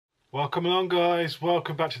Welcome along, guys.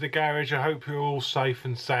 Welcome back to the garage. I hope you're all safe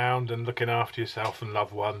and sound and looking after yourself and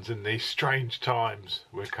loved ones in these strange times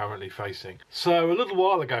we're currently facing. So a little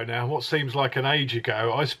while ago now, what seems like an age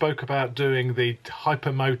ago, I spoke about doing the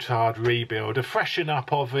Hypermotard rebuild, a freshen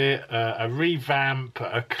up of it, a revamp,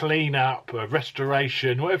 a clean up, a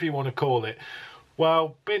restoration, whatever you want to call it.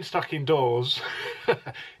 Well, being stuck indoors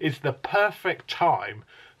is the perfect time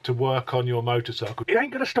to work on your motorcycle. It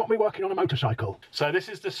ain't gonna stop me working on a motorcycle. So this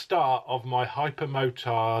is the start of my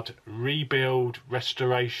Hypermotard rebuild,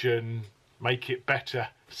 restoration, make it better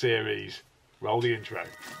series. Roll the intro.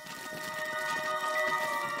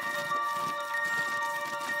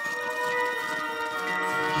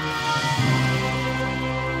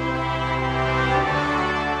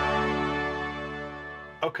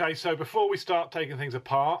 Okay, so before we start taking things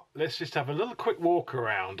apart, let's just have a little quick walk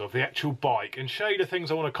around of the actual bike and show you the things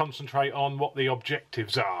I want to concentrate on, what the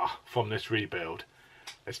objectives are from this rebuild.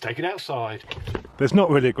 Let's take it outside. There's not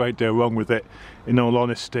really a great deal wrong with it, in all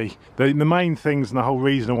honesty. The main things and the whole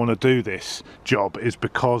reason I want to do this job is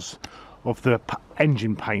because of the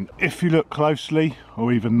engine paint. If you look closely,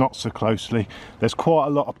 or even not so closely, there's quite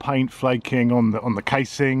a lot of paint flaking on the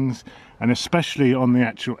casings, and especially on the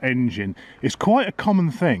actual engine. It's quite a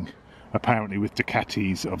common thing apparently with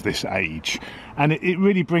Ducatis of this age, and it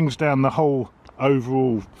really brings down the whole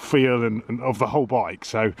overall feel and of the whole bike.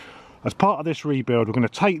 So as part of this rebuild, we're going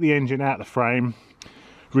to take the engine out of the frame,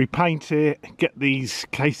 repaint it, get these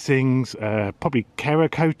casings probably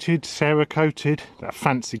Cerakoted, that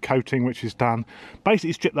fancy coating which is done.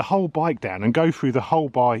 Basically strip the whole bike down and go through the whole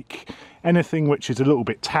bike. Anything which is a little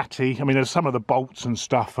bit tatty, I mean there's some of the bolts and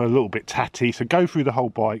stuff are a little bit tatty, so go through the whole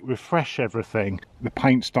bike, refresh everything. The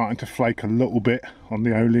paint's starting to flake a little bit on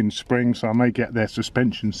the Olin spring, so I may get their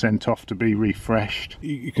suspension sent off to be refreshed.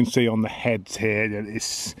 You can see on the heads here that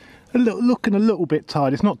it's looking a little bit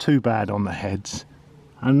tired. It's not too bad on the heads.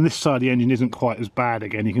 And this side of the engine isn't quite as bad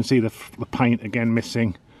again. You can see the paint again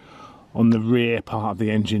missing on the rear part of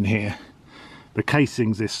the engine here. The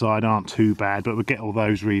casings this side aren't too bad, but we'll get all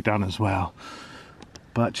those redone as well.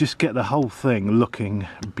 But just get the whole thing looking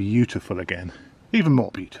beautiful again, even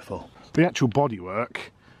more beautiful. The actual bodywork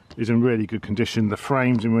is in really good condition. The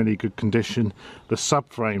frame's in really good condition. The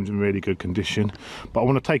subframe's in really good condition. But I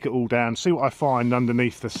want to take it all down, see what I find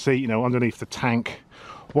underneath the seat, you know, underneath the tank.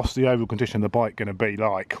 What's the overall condition of the bike going to be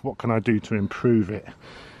like? What can I do to improve it?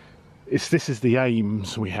 This is the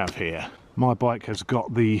aims we have here. My bike has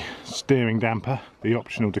got the steering damper, the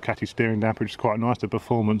optional Ducati steering damper, which is quite nice, the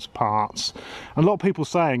performance parts. And a lot of people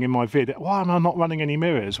saying in my vid, why am I not running any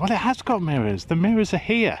mirrors? Well, it has got mirrors. The mirrors are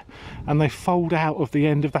here and they fold out of the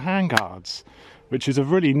end of the handguards, which is a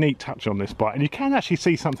really neat touch on this bike. And you can actually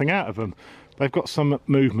see something out of them. They've got some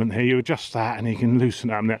movement here. You adjust that and you can loosen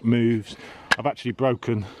it and that moves. I've actually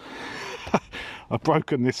broken I've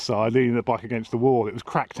broken this side, leaning the bike against the wall. It was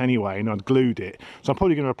cracked anyway and I'd glued it. So I'm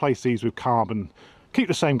probably going to replace these with carbon. Keep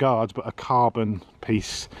the same guards, but a carbon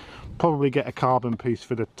piece. Probably get a carbon piece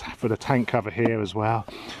for the tank cover here as well.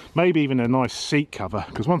 Maybe even a nice seat cover,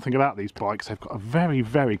 because one thing about these bikes, they've got a very,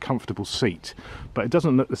 very comfortable seat, but it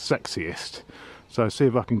doesn't look the sexiest. So see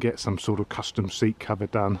if I can get some sort of custom seat cover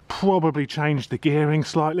done. Probably change the gearing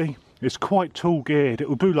slightly. It's quite tall geared. It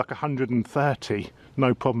will do like 130,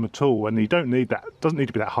 no problem at all. And you don't need that, doesn't need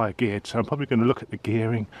to be that high geared. So I'm probably going to look at the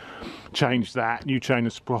gearing, change that, new chain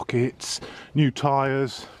of sprockets, new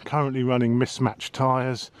tyres. Currently running mismatched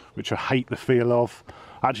tyres, which I hate the feel of.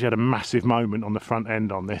 I actually had a massive moment on the front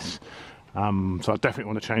end on this. So I definitely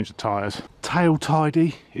want to change the tyres. Tail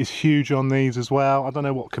tidy is huge on these as well. I don't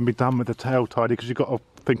know what can be done with the tail tidy because you've got to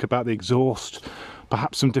think about the exhaust,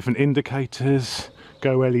 perhaps some different indicators,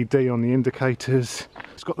 go LED on the indicators.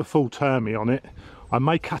 It's got the full Termi on it. I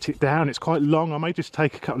may cut it down, it's quite long. I may just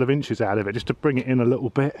take a couple of inches out of it just to bring it in a little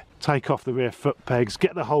bit. Take off the rear foot pegs,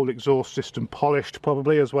 get the whole exhaust system polished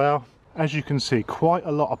probably as well. As you can see, quite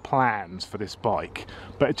a lot of plans for this bike,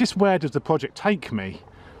 but just where does the project take me?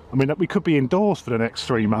 I mean, we could be indoors for the next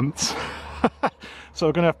 3 months. So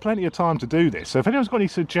we're going to have plenty of time to do this. So if anyone's got any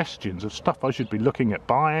suggestions of stuff I should be looking at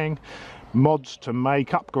buying, mods to make,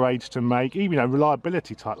 upgrades to make, even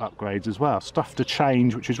reliability type upgrades as well, stuff to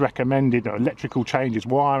change which is recommended, electrical changes,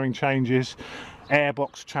 wiring changes,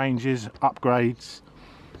 airbox changes, upgrades,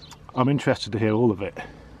 I'm interested to hear all of it.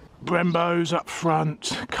 Brembos up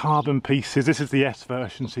front, carbon pieces. This is the S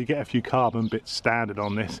version, so you get a few carbon bits standard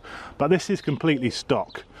on this, but this is completely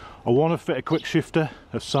stock. I want to fit a quick shifter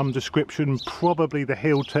of some description, probably the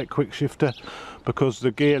Heeltech quick shifter, because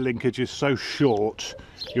the gear linkage is so short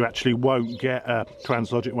you actually won't get a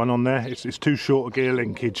Translogic one on there. It's too short a gear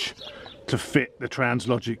linkage to fit the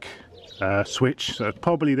Translogic switch, so it's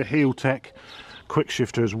probably the Heeltech quick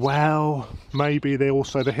shifter as well. Maybe they're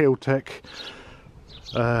also the Heeltech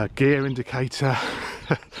gear indicator.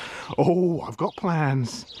 Oh, I've got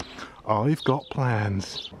plans. I've got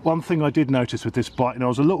plans. One thing I did notice with this bike, and I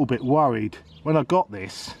was a little bit worried when I got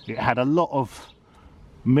this, it had a lot of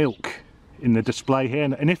milk in the display here,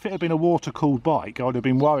 and if it had been a water cooled bike I would have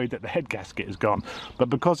been worried that the head gasket is gone, but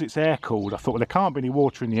because it's air cooled I thought, well, there can't be any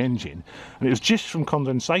water in the engine, and it was just from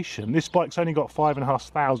condensation. This bike's only got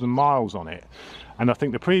 5,500 miles on it, and I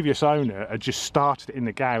think the previous owner had just started it in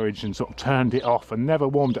the garage and sort of turned it off and never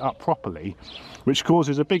warmed it up properly, which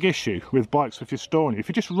causes a big issue with bikes if you're storing it. If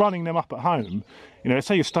you're just running them up at home, you know,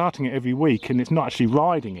 say you're starting it every week and it's not actually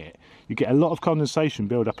riding it, you get a lot of condensation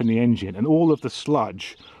build up in the engine, and all of the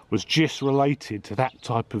sludge was just related to that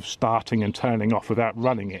type of starting and turning off without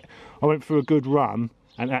running it. I went for a good run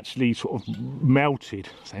and actually sort of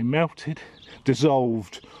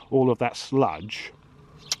dissolved all of that sludge,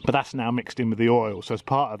 but that's now mixed in with the oil. So as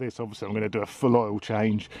part of this, obviously I'm going to do a full oil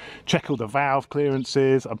change, check all the valve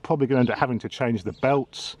clearances. I'm probably going to end up having to change the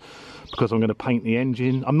belts because I'm going to paint the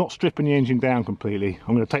engine. I'm not stripping the engine down completely.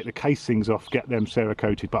 I'm going to take the casings off, get them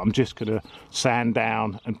cerakoted, but I'm just going to sand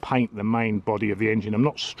down and paint the main body of the engine. I'm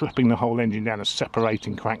not stripping the whole engine down and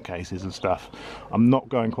separating crankcases and stuff. I'm not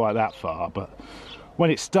going quite that far, but when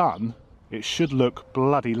it's done, it should look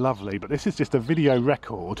bloody lovely. But this is just a video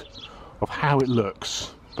record of how it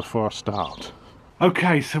looks before I start.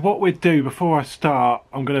 Okay, so what we'd do before I start,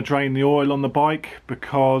 I'm going to drain the oil on the bike,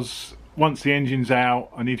 because once the engine's out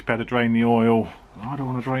I need to be able to drain the oil. I don't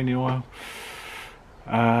want to drain the oil.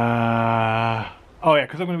 Oh yeah,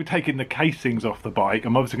 because I'm going to be taking the casings off the bike.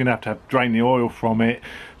 I'm obviously going to have drain the oil from it,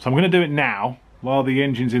 so I'm going to do it now while the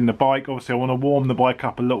engine's in the bike. Obviously I want to warm the bike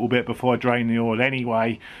up a little bit before I drain the oil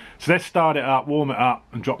anyway, so let's start it up, warm it up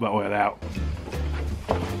and drop that oil out.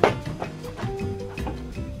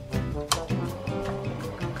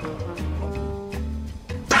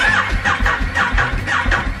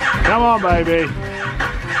 Come on, baby.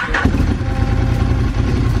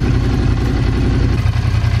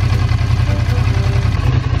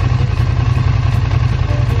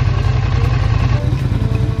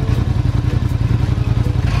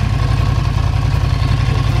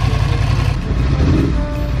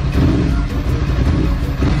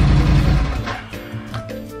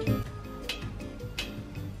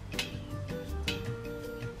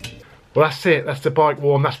 Well, that's it, that's the bike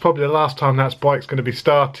warm. That's probably the last time that bike's going to be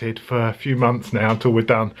started for a few months now until we're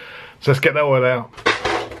done. So let's get that oil out.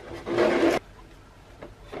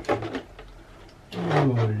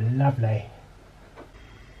 Oh, lovely.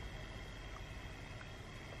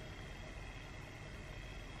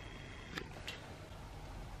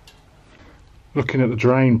 Looking at the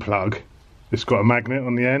drain plug, it's got a magnet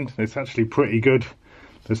on the end. It's actually pretty good.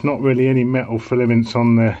 There's not really any metal filaments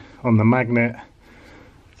on the magnet.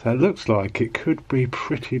 So it looks like it could be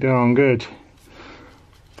pretty darn good.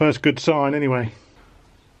 First good sign anyway.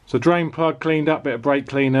 So drain plug cleaned up, bit of brake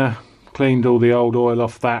cleaner, cleaned all the old oil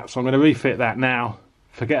off that. So I'm going to refit that now.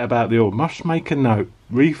 Forget about the oil. Must make a note.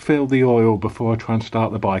 Refill the oil before I try and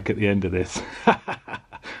start the bike at the end of this. Right,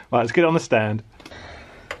 let's get on the stand.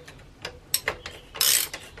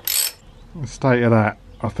 The state of that,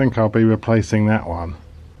 I think I'll be replacing that one.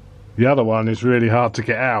 The other one is really hard to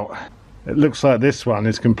get out. It looks like this one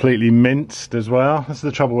is completely minced as well. That's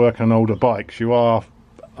the trouble working on older bikes. You are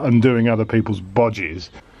undoing other people's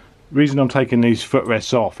bodges. The reason I'm taking these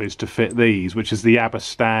footrests off is to fit these, which is the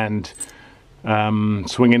Aberstand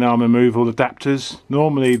swinging arm removal adapters.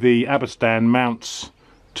 Normally the Aberstand mounts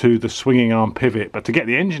to the swinging arm pivot, but to get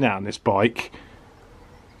the engine out on this bike,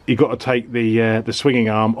 you've got to take the swinging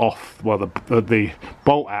arm off, well, the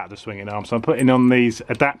bolt out of the swinging arm. So I'm putting on these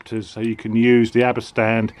adapters so you can use the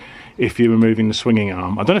Aberstand if you're removing the swinging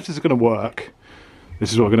arm. I don't know if this is going to work.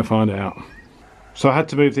 This is what we're going to find out. So I had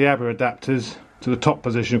to move the Aber adapters to the top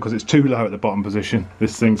position because it's too low at the bottom position.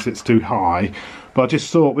 This thing sits too high. But I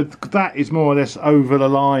just thought with that is more or less over the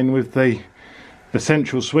line with the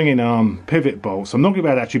central swinging arm pivot bolt. So I'm not going to be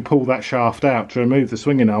able to actually pull that shaft out to remove the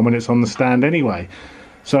swinging arm when it's on the stand anyway.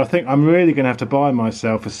 So I think I'm really going to have to buy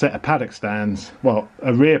myself a set of paddock stands, well,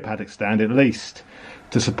 a rear paddock stand at least,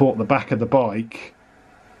 to support the back of the bike.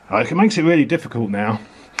 It makes it really difficult now.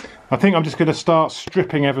 I think I'm just going to start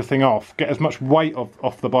stripping everything off, get as much weight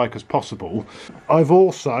off the bike as possible. I've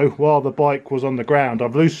also, while the bike was on the ground,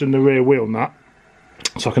 I've loosened the rear wheel nut.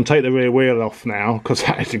 So I can take the rear wheel off now, because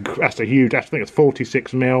that's a huge, I think it's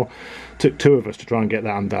 46mm. Took two of us to try and get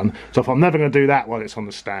that undone. So if I'm never going to do that while it's on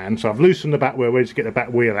the stand, so I've loosened the back wheel to get the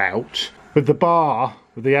back wheel out. With the bar,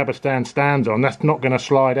 with the Aberstand stands on, that's not going to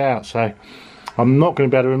slide out. So I'm not going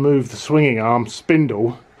to be able to remove the swinging arm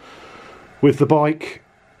spindle with the bike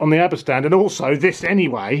on the ABBA stand. And also this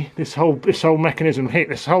anyway, this whole mechanism here,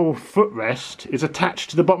 this whole footrest is attached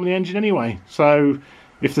to the bottom of the engine anyway. So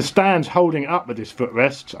if the stand's holding it up with this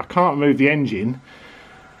footrest, I can't remove the engine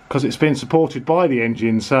because it's been supported by the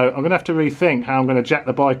engine. So I'm going to have to rethink how I'm going to jack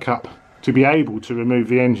the bike up to be able to remove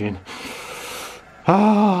the engine.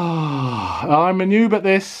 I'm a noob at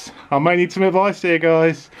this. I may need some advice here,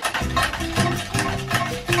 guys.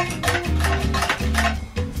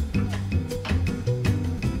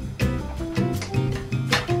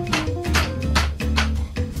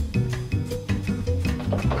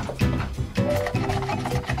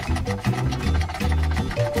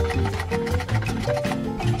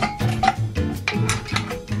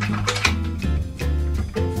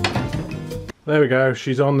 There we go,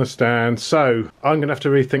 she's on the stand. So I'm going to have to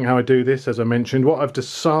rethink how I do this, as I mentioned. What I've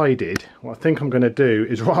decided, what I think I'm going to do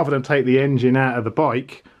is, rather than take the engine out of the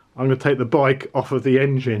bike, I'm going to take the bike off of the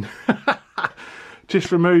engine.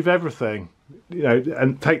 Just remove everything, you know,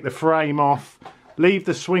 and take the frame off, leave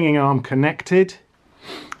the swinging arm connected,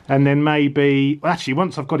 and then maybe, well, actually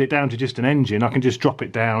once I've got it down to just an engine, I can just drop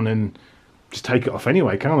it down and just take it off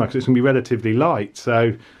anyway, can't I? Because it's going to be relatively light.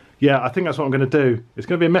 So yeah, I think that's what I'm going to do. It's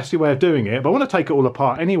going to be a messy way of doing it, but I want to take it all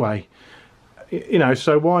apart anyway. You know,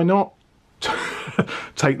 so why not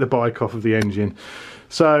take the bike off of the engine?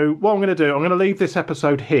 So what I'm going to do, I'm going to leave this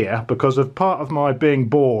episode here because of part of my being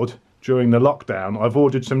bored during the lockdown. I've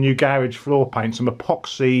ordered some new garage floor paint, some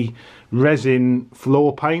epoxy resin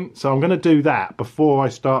floor paint. So I'm going to do that before I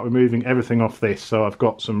start removing everything off this, so I've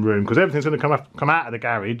got some room, because everything's going to come out of the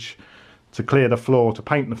garage to clear the floor, to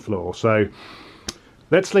paint the floor. So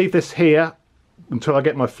let's leave this here until I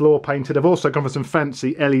get my floor painted. I've also gone for some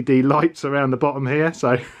fancy LED lights around the bottom here,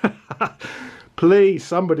 so please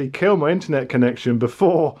somebody kill my internet connection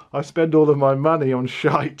before I spend all of my money on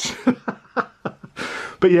shite.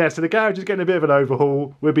 But yeah, so the garage is getting a bit of an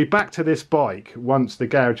overhaul. We'll be back to this bike once the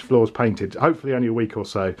garage floor is painted, hopefully only a week or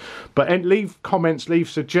so. But leave comments, leave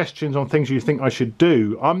suggestions on things you think I should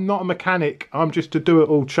do. I'm not a mechanic, I'm just a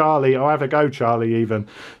do-it-all Charlie, or have a go Charlie even.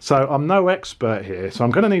 So I'm no expert here, so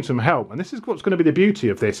I'm going to need some help. And this is what's going to be the beauty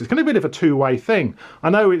of this. It's going to be a bit of a two-way thing.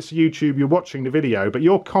 I know it's YouTube, you're watching the video, but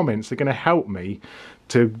your comments are going to help me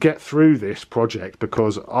to get through this project,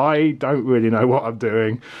 because I don't really know what I'm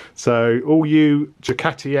doing. So all you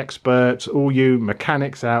Ducati experts, all you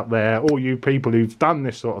mechanics out there, all you people who've done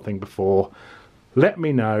this sort of thing before, let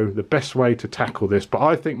me know the best way to tackle this. But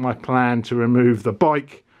I think my plan to remove the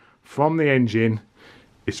bike from the engine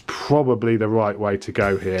is probably the right way to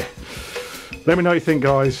go here. Let me know what you think,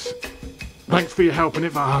 guys. Thanks for your help in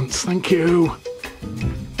advance. Thank you.